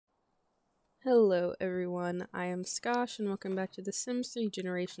Hello everyone, I am Skosh and welcome back to The Sims 3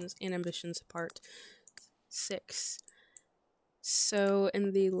 Generations and Ambitions Part 6. So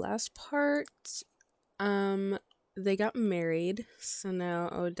in the last part, they got married, so now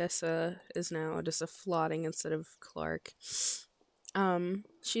Odessa is now Odessa Flooding instead of Clark.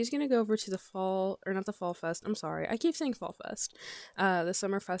 She's gonna go over to the fall, or not the fall fest, I'm sorry, I keep saying fall fest, the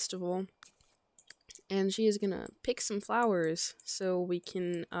summer festival. And she is gonna pick some flowers so we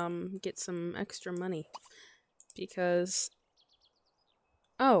can get some extra money. Because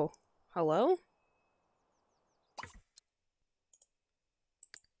oh, hello?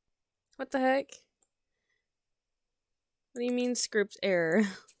 What the heck? What do you mean script error?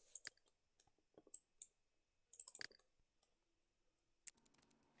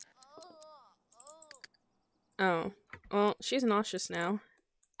 Oh. Well, she's nauseous now.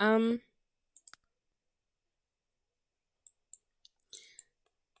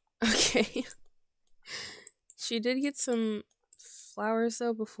 Okay. She did get some flowers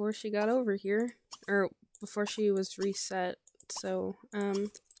though before she got over here. Or before she was reset. So,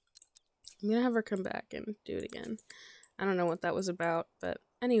 I'm gonna have her come back and do it again. I don't know what that was about, but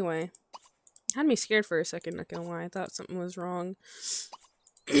anyway. It had me scared for a second, not gonna lie. I thought something was wrong.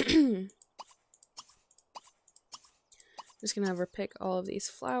 Just gonna have her pick all of these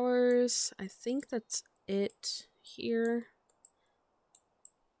flowers. I think that's it here.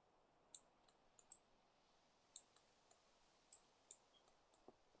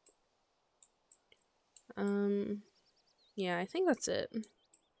 Yeah, I think that's it.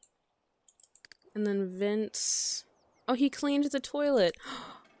 And then Vince. Oh, he cleaned the toilet.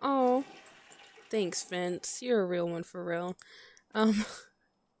 Oh, thanks, Vince. You're a real one for real. How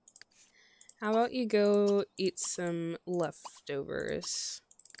about you go eat some leftovers?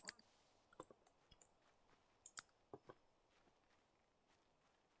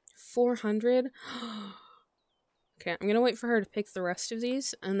 $400? Okay, I'm gonna wait for her to pick the rest of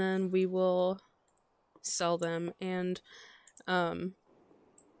these, and then we will sell them, and, I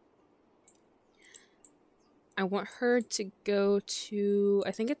want her to go to,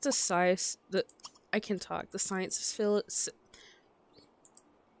 I think it's a science, I can talk, the science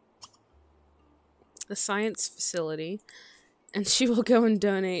facility, and she will go and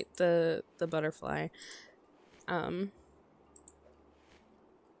donate the butterfly.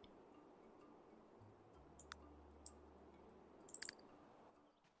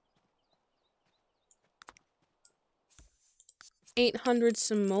 $800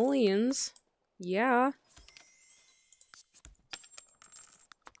 simoleons. Yeah.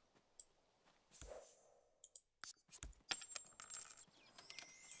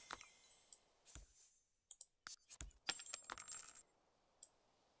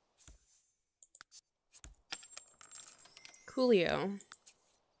 Coolio.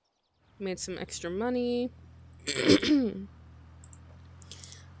 Made some extra money.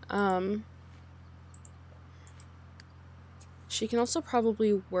 She can also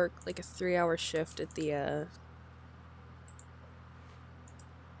probably work like a 3-hour shift at the,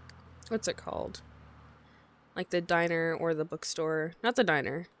 what's it called? Like the diner or the bookstore. Not the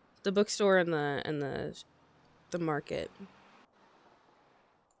diner. The bookstore and the market.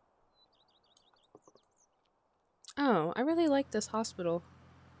 Oh, I really like this hospital.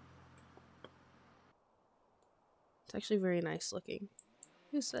 It's actually very nice looking.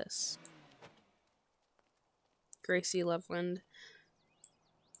 Who's this? Gracie Loveland.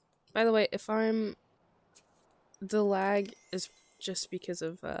 By the way, if I'm... The lag is just because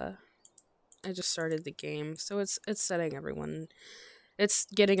of, I just started the game, so it's setting everyone... It's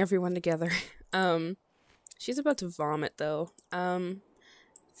getting everyone together. She's about to vomit, though. I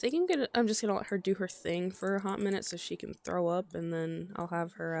think I'm just gonna let her do her thing for a hot minute so she can throw up, and then I'll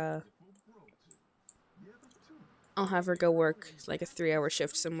have her go work like a 3-hour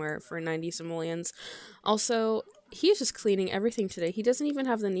shift somewhere for 90 simoleons. Also, he's just cleaning everything today. He doesn't even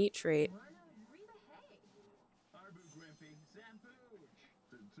have the neat trait.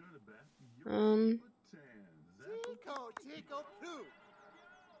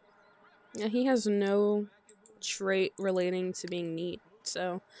 Yeah, he has no trait relating to being neat,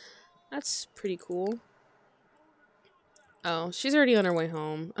 so that's pretty cool. Oh, she's already on her way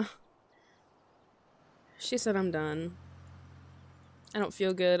home. She said, I'm done. I don't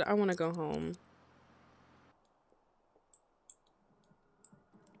feel good. I want to go home.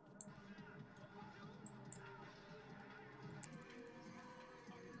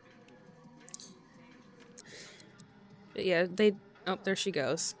 But yeah, they... Oh, there she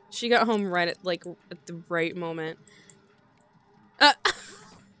goes. She got home right at, like, at the right moment. That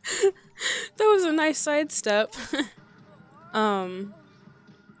was a nice sidestep.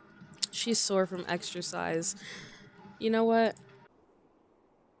 She's sore from exercise. You know what?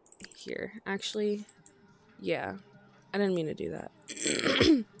 Here, actually, yeah. I didn't mean to do that.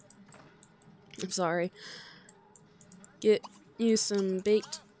 I'm sorry. Get you some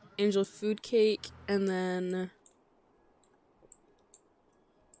baked angel food cake, and then...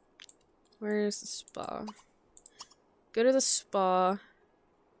 Where is the spa? Go to the spa.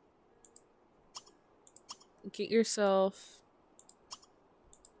 Get yourself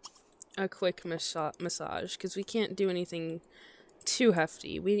a quick massage, because we can't do anything too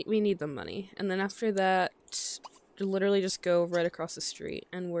hefty. We need the money. And then after that, literally just go right across the street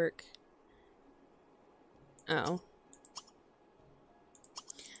and work. Oh.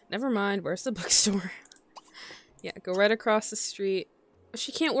 Never mind, where's the bookstore? Yeah, go right across the street.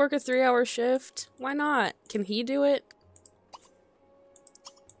 She can't work a 3-hour shift? Why not? Can he do it?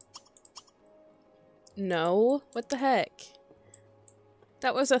 No? What the heck?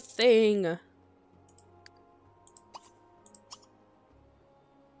 That was a thing.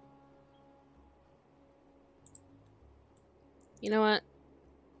 You know what?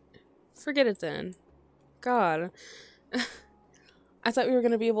 Forget it then. God. I thought we were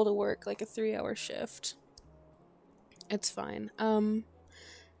gonna be able to work like a 3-hour shift. It's fine. I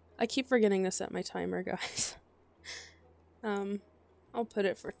keep forgetting to set my timer, guys. I'll put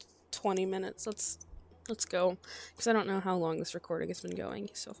it for 20 minutes. Let's go. Because I don't know how long this recording has been going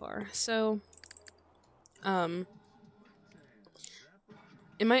so far. So,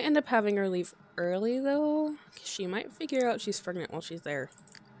 it might end up having her leave early, though. She might figure out she's pregnant while she's there.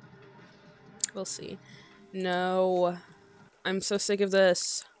 We'll see. No. I'm so sick of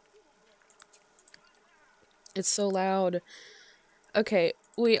this. It's so loud. Okay,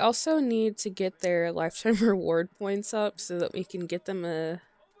 we also need to get their lifetime reward points up so that we can get them a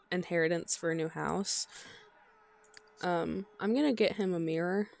inheritance for a new house. I'm gonna get him a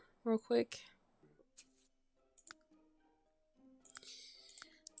mirror real quick.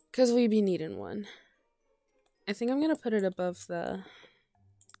 Because we be needing one. I think I'm gonna put it above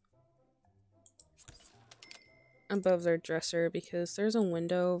their dresser because there's a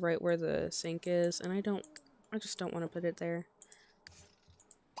window right where the sink is, and I just don't want to put it there.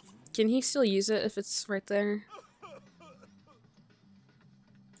 Can he still use it if it's right there?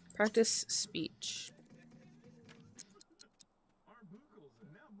 Practice speech.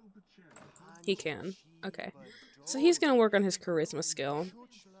 He can. Okay. So he's gonna work on his charisma skill.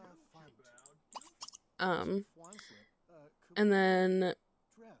 And then,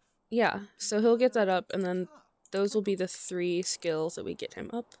 yeah, so he'll get that up, and then those will be the 3 skills that we get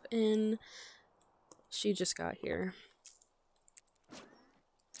him up in. She just got here.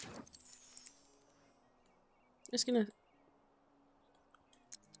 Just gonna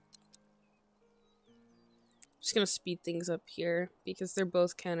speed things up here because they're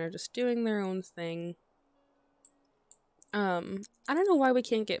both kind of just doing their own thing. I don't know why we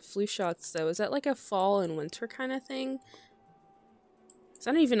can't get flu shots though. Is that like a fall and winter kind of thing?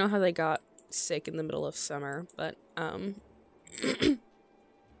 So I don't even know how they got sick in the middle of summer, but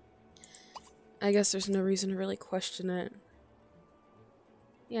I guess there's no reason to really question it.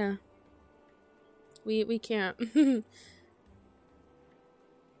 Yeah. We can't.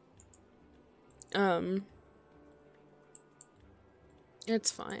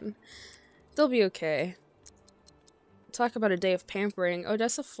 It's fine. They'll be okay. Talk about a day of pampering.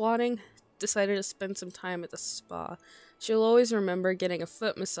 Odessa Flotting decided to spend some time at the spa. She'll always remember getting a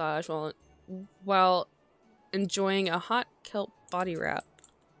foot massage while enjoying a hot kelp body wrap.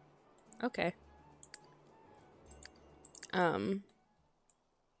 Okay. Go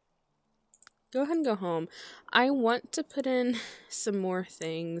ahead and go home. I want to put in some more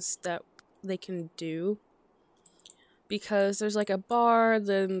things that they can do. Because there's like a bar,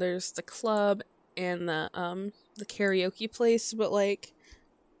 then there's the club, and the karaoke place, but like,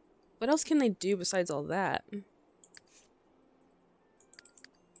 what else can they do besides all that? Because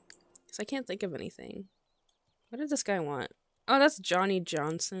I can't think of anything. What did this guy want? Oh, that's Johnny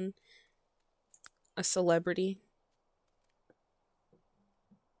Johnson. A celebrity.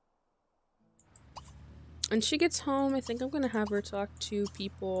 When she gets home, I think I'm gonna have her talk to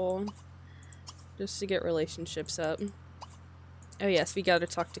people just to get relationships up. Oh yes, we gotta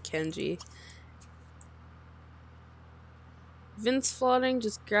talk to Kenji. Vince Flotting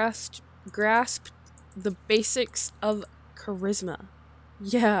just grasped the basics of charisma.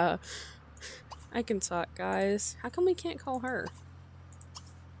 Yeah. I can talk, guys. How come we can't call her?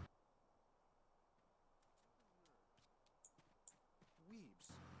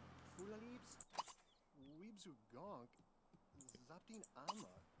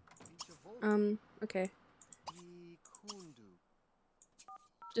 Okay.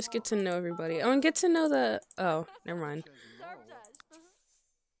 Just get to know everybody. Oh, and get to know the... Oh, never mind.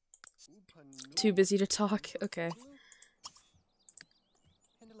 Too busy to talk? Okay.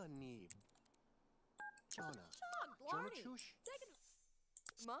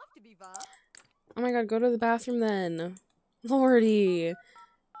 Oh my god, go to the bathroom then. Lordy.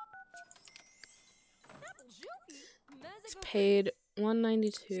 It's paid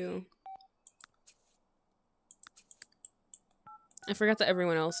 $192. I forgot that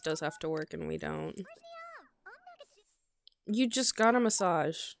everyone else does have to work and we don't. You just got a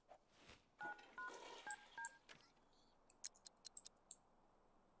massage.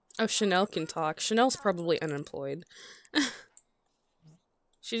 Oh, Chanel can talk. Chanel's probably unemployed.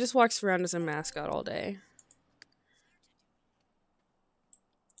 She just walks around as a mascot all day.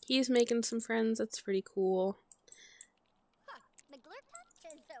 He's making some friends. That's pretty cool.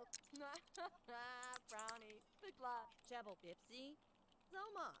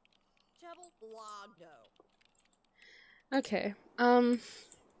 Okay.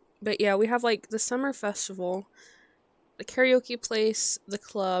 But yeah, we have like the summer festival, the karaoke place, the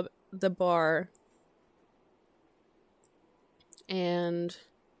club, the bar, and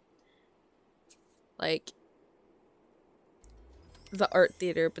like the art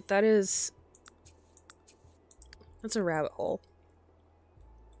theater, but that's a rabbit hole.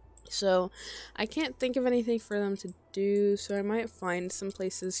 So I can't think of anything for them to do, so I might find some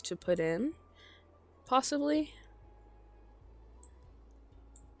places to put in, possibly.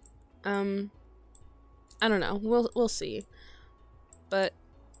 I don't know. We'll see. But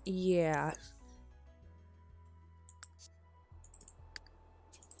yeah.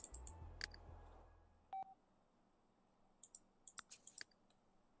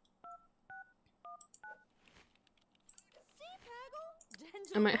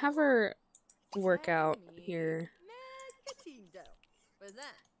 I might have her work out here.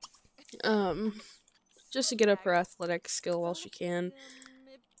 Just to get up her athletic skill while she can.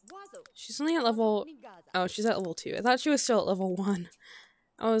 She's only at level... Oh, she's at level 2. I thought she was still at level 1.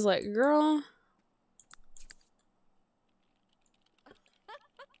 I was like, girl...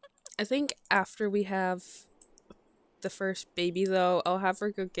 I think after we have the first baby, though, I'll have her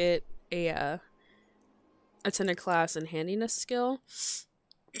go get a attend a class in handiness skill.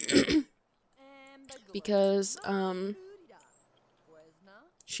 Because,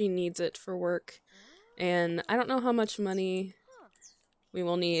 she needs it for work. And I don't know how much money we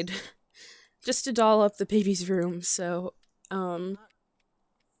will need just to doll up the baby's room, so, I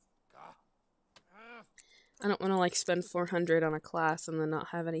don't want to, like, spend $400 on a class and then not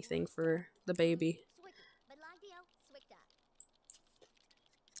have anything for the baby.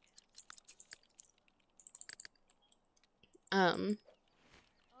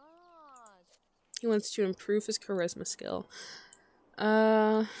 He wants to improve his charisma skill.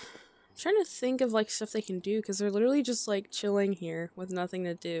 I'm trying to think of, like, stuff they can do, because they're literally just, like, chilling here with nothing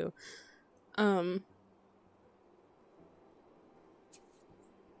to do. I'm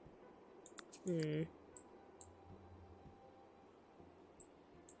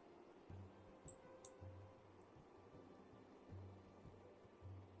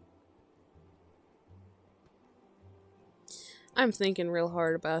thinking real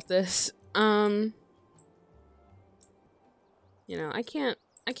hard about this. You know, I can't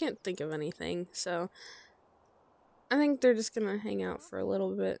think of anything, so I think they're just gonna hang out for a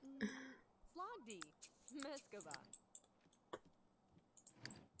little bit.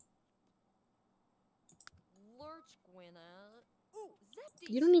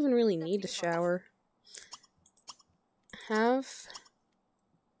 You don't even really need to shower. Oh,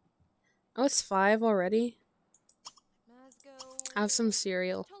 it's 5 already? Have some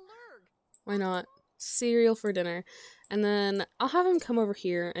cereal. Why not? Cereal for dinner. And then I'll have him come over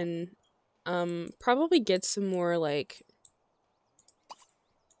here and probably get some more, like,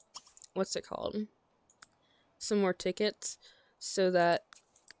 what's it called? Some more tickets so that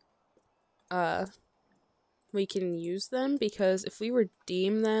we can use them, because if we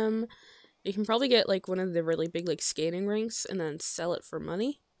redeem them, you can probably get, like, one of the really big, like, skating rinks and then sell it for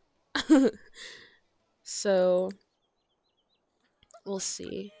money. So we'll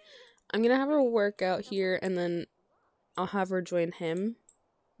see. I'm gonna have her work out here, and then I'll have her join him,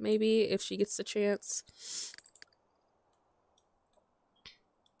 maybe, if she gets the chance.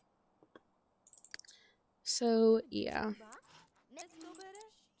 So, yeah.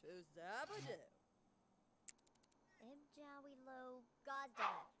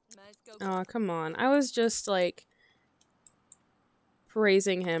 Oh, come on. I was just, like,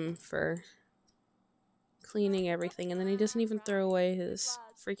 praising him for cleaning everything, and then he doesn't even throw away his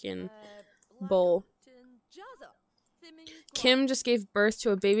freaking bowl. Kim just gave birth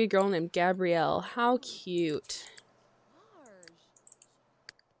to a baby girl named Gabrielle. How cute.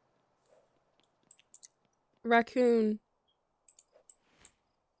 Raccoon.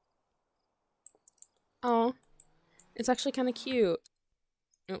 Oh, it's actually kind of cute.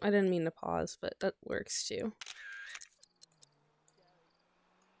 Oh, I didn't mean to pause, but that works too.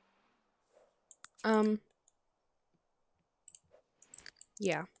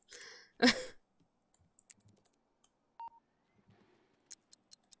 Yeah.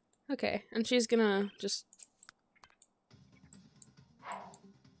 Okay, and she's gonna just...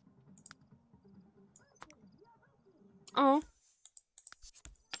 Oh.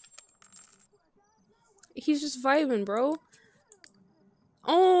 He's just vibing, bro.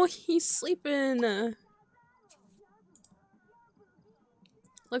 Oh, he's sleeping.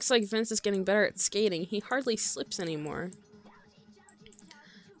 Looks like Vince is getting better at skating. He hardly slips anymore.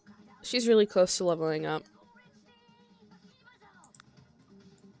 She's really close to leveling up.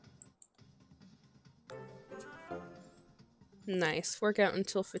 Nice. Work out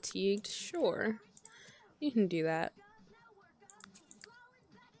until fatigued? Sure. You can do that.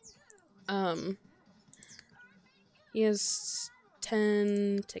 He has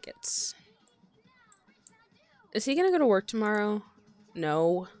 10 tickets. Is he gonna go to work tomorrow?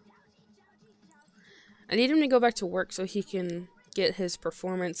 No. I need him to go back to work so he can get his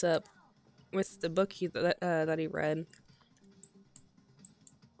performance up with the book that he read.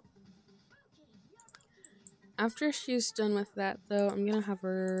 After she's done with that, though, I'm gonna have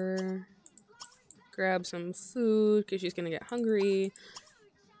her grab some food because she's gonna get hungry.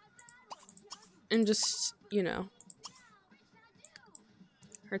 And just, you know,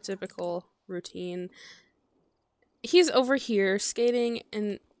 her typical routine. He's over here skating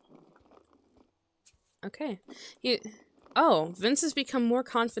and... Okay. Oh, Vince has become more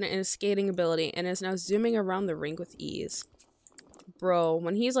confident in his skating ability and is now zooming around the rink with ease. Bro,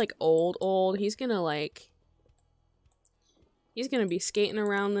 when he's like old, he's gonna like... He's gonna be skating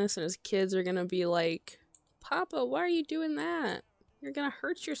around this and his kids are gonna be like, Papa, why are you doing that? You're gonna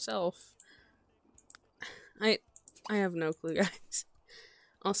hurt yourself. I have no clue, guys.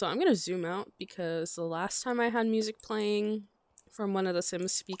 Also, I'm gonna zoom out because the last time I had music playing from one of the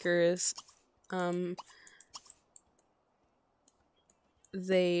Sims speakers,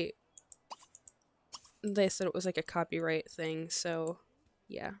 they said it was like a copyright thing, so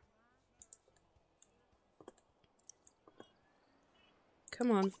yeah. Come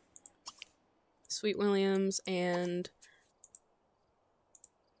on. Sweet Williams and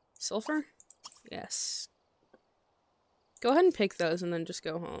Sulfur? Yes. Go ahead and pick those and then just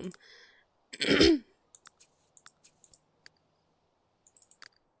go home.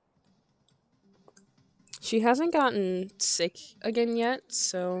 She hasn't gotten sick again yet,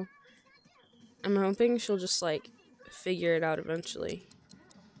 so I'm hoping she'll just, like, figure it out eventually.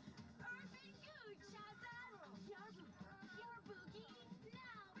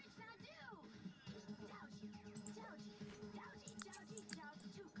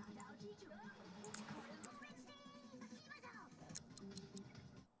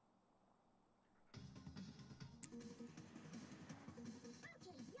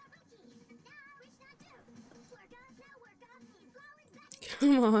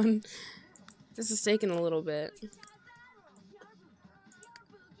 Come on. This is taking a little bit.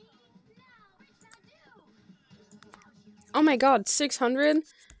 Oh my god, 600?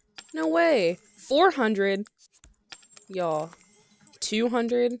 No way. 400? Y'all.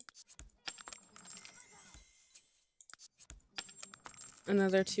 200?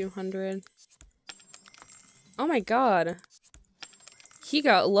 Another 200. Oh my god. He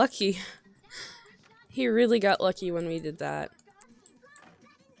got lucky. He really got lucky when we did that.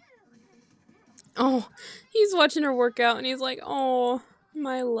 Oh, he's watching her work out and he's like, oh,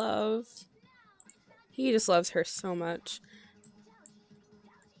 my love. He just loves her so much.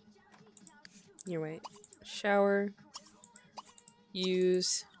 Here, wait. Shower.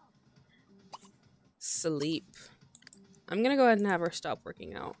 Use. Sleep. I'm gonna go ahead and have her stop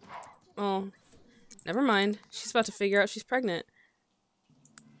working out. Oh, never mind. She's about to figure out she's pregnant.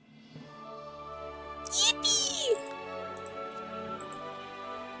 Yippee!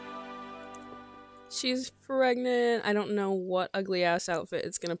 She's pregnant. I don't know what ugly ass outfit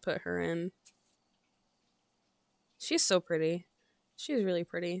it's gonna put her in. She's so pretty. She's really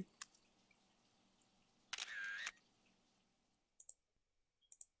pretty.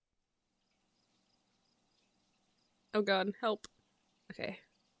 Oh god, help. Okay.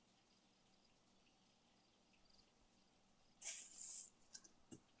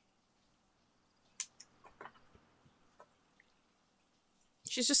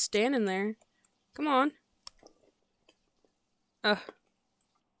 She's just standing there. Come on. Ugh.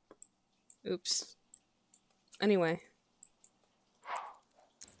 Oops. Anyway.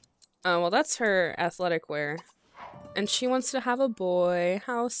 Oh, well, that's her athletic wear. And she wants to have a boy.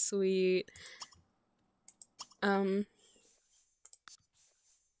 How sweet. I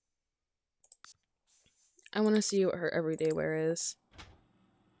want to see what her everyday wear is.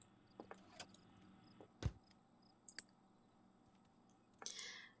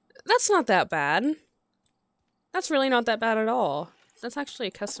 That's not that bad. That's really not that bad at all. That's actually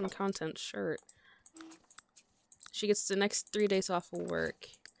a custom content shirt. She gets the next 3 days off of work.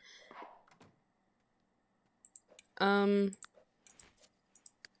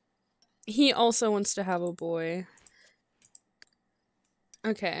 He also wants to have a boy.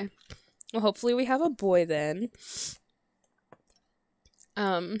 Okay. Well, hopefully we have a boy then.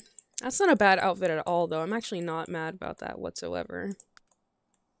 That's not a bad outfit at all, though. I'm actually not mad about that whatsoever.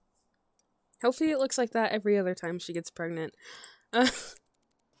 Hopefully it looks like that every other time she gets pregnant. I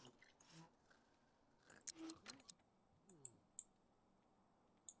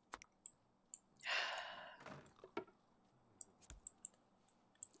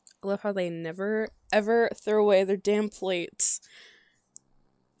love how they never, ever throw away their damn plates.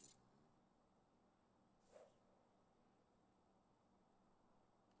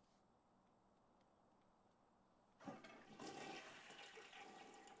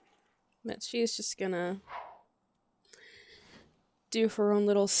 But she's just gonna do her own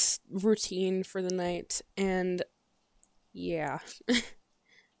little routine for the night, and yeah.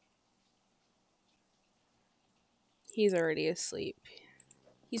 He's already asleep.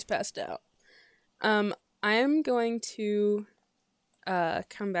 He's passed out. I'm going to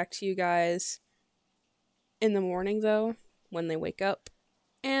come back to you guys in the morning, though, when they wake up,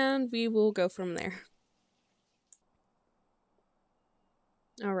 and we will go from there.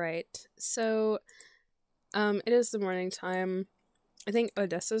 Alright, so it is the morning time. I think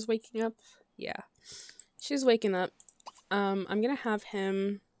Odessa's waking up. Yeah, she's waking up. I'm gonna have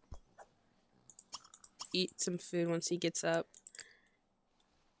him eat some food once he gets up.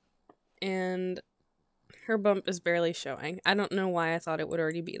 And her bump is barely showing. I don't know why I thought it would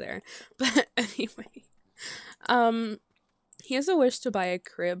already be there. But anyway. He has a wish to buy a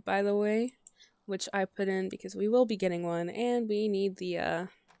crib, by the way, which I put in because we will be getting one, and we need the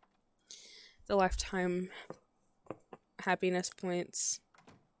lifetime happiness points.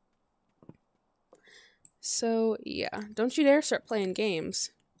 So, yeah. Don't you dare start playing games.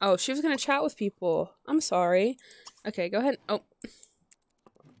 Oh, she was gonna chat with people. I'm sorry. Okay, go ahead. Oh.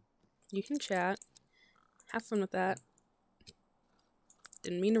 You can chat. Have fun with that.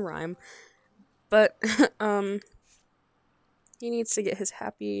 Didn't mean to rhyme. But, he needs to get his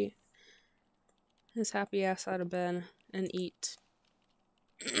happy ass out of bed and eat.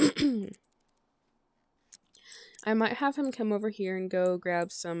 I might have him come over here and go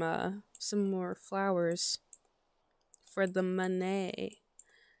grab some more flowers for the money.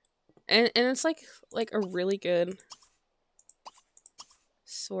 And it's like a really good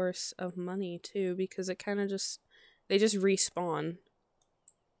source of money too, because it kind of they just respawn.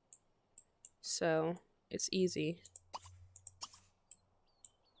 So, it's easy.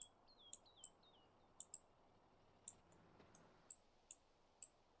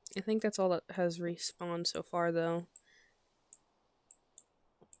 I think that's all that has respawned so far, though.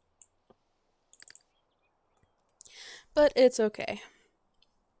 But it's okay.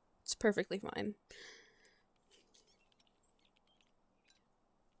 It's perfectly fine.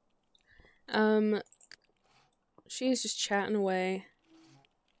 She's just chatting away.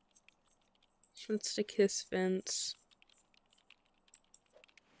 She wants to kiss Vince.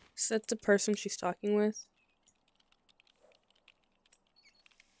 Is that the person she's talking with?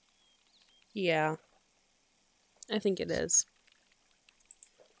 Yeah. I think it is.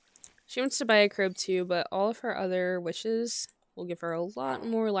 She wants to buy a crib too, but all of her other wishes will give her a lot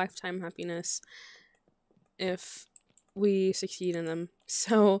more lifetime happiness if we succeed in them.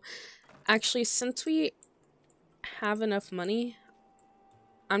 So, actually, since we have enough money,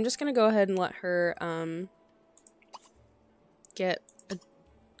 I'm just gonna go ahead and let her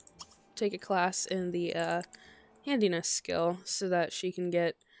take a class in the handiness skill so that she can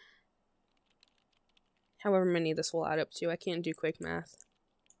get however many this will add up to. I can't do quick math.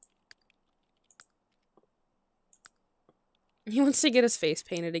 He wants to get his face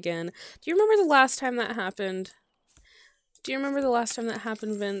painted again. Do you remember the last time that happened? Do you remember the last time that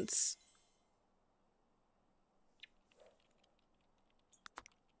happened, Vince?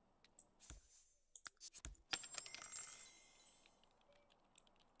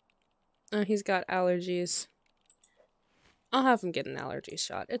 Oh, he's got allergies. I'll have him get an allergy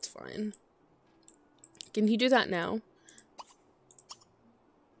shot. It's fine. Can he do that now?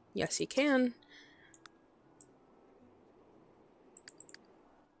 Yes, you can.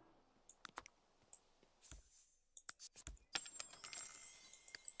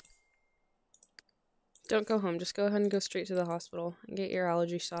 Don't go home. Just go ahead and go straight to the hospital and get your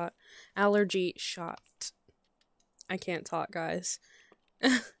allergy shot. Allergy shot. I can't talk, guys.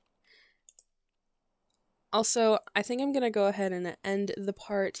 Also, I think I'm gonna go ahead and end the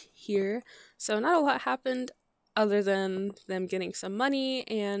part here. So not a lot happened other than them getting some money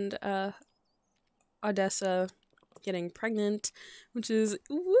and Odessa getting pregnant, which is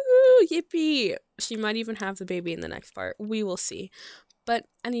woo, yippee. She might even have the baby in the next part. We will see. But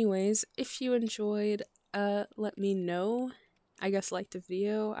anyways, if you enjoyed, let me know. I guess like the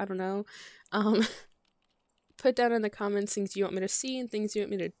video. I don't know. Um, put down in the comments things you want me to see and things you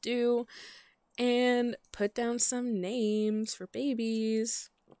want me to do. And put down some names for babies.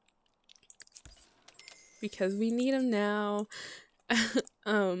 Because we need them now.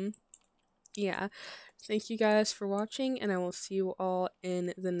 Yeah. Thank you guys for watching, and I will see you all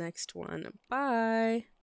in the next one. Bye!